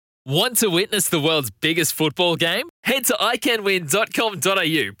Want to witness the world's biggest football game? Head to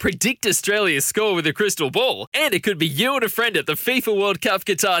iCanWin.com.au, predict Australia's score with a crystal ball, and it could be you and a friend at the FIFA World Cup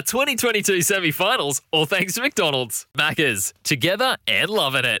Qatar 2022 semi-finals, all thanks to McDonald's. Maccas, together and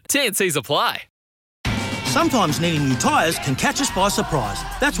loving it. TNCs apply. Sometimes needing new tyres can catch us by surprise.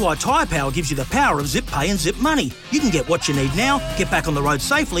 That's why Tyre Power gives you the power of Zip Pay and Zip Money. You can get what you need now, get back on the road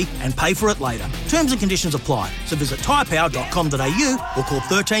safely and pay for it later. Terms and conditions apply. So visit tyrepower.com.au or call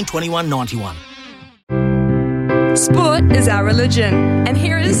 13 21 91. Sport is our religion. And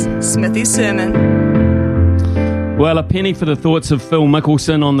here is Smithy's sermon. Well, a penny for the thoughts of Phil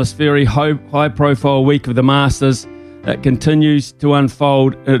Mickelson on this very high-profile week of the Masters that continues to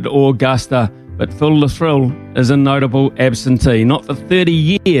unfold at Augusta. But Phil the Thrill is a notable absentee. Not for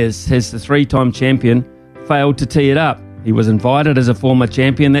 30 years has the three-time champion failed to tee it up. He was invited as a former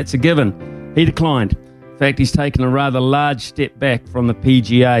champion, that's a given. He declined. In fact, he's taken a rather large step back from the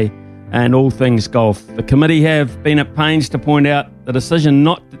PGA and all things golf. The committee have been at pains to point out the decision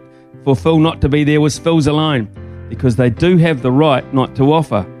for Phil not to be there was Phil's alone, because they do have the right not to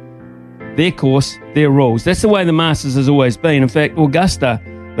offer. Their course, their rules. That's the way the Masters has always been. In fact, Augusta,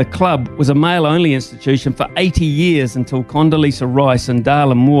 the club, was a male-only institution for 80 years until Condoleezza Rice and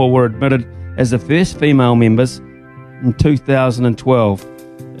Darla Moore were admitted as the first female members in 2012.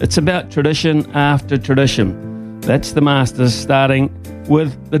 It's about tradition after tradition. That's the Masters, starting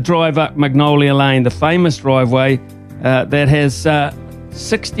with the drive up Magnolia Lane, the famous driveway that has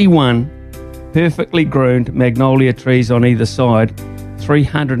 61 perfectly groomed magnolia trees on either side,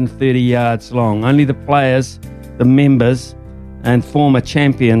 330 yards long. Only the players, the members, and former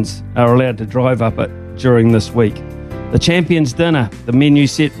champions are allowed to drive up it during this week. The Champions Dinner, the menu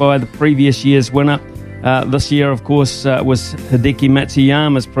set by the previous year's winner, this year, of course, was Hideki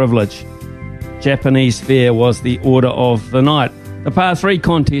Matsuyama's privilege. Japanese fare was the order of the night. The Par 3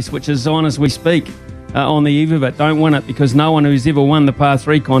 contest, which is on as we speak, on the eve of it. Don't win it, because no one who's ever won the Par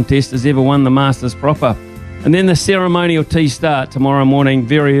 3 contest has ever won the Masters proper. And then the ceremonial tee start tomorrow morning,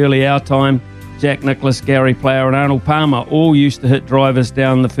 very early our time. Jack Nicklaus, Gary Player and Arnold Palmer all used to hit drivers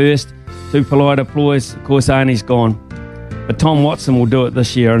down the first. To polite applause, of course, Arnie's gone. But Tom Watson will do it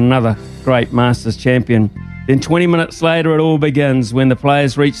this year, another great Masters champion. Then 20 minutes later, it all begins. When the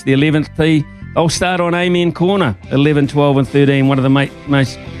players reach the 11th tee, they'll start on Amen Corner, 11, 12 and 13, one of the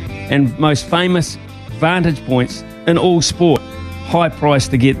most famous vantage points in all sport. High price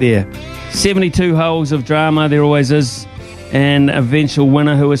to get there. 72 holes of drama, there always is. An eventual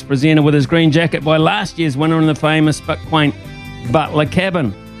winner who was presented with his green jacket by last year's winner in the famous but quaint Butler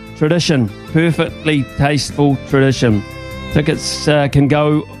Cabin. Tradition, perfectly tasteful tradition. Tickets can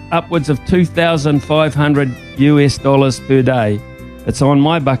go upwards of $2,500 per day. It's on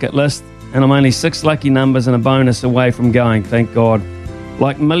my bucket list, and I'm only 6 lucky numbers and a bonus away from going, thank God.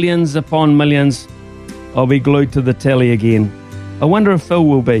 Like millions upon millions, I'll be glued to the telly again. I wonder if Phil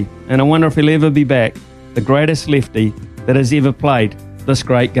will be, and I wonder if he'll ever be back, the greatest lefty that has ever played this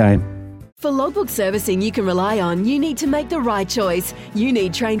great game. For logbook servicing you can rely on, you need to make the right choice. You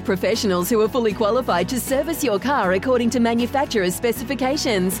need trained professionals who are fully qualified to service your car according to manufacturer's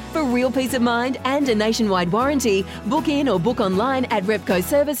specifications. For real peace of mind and a nationwide warranty, book in or book online at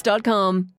repcoservice.com.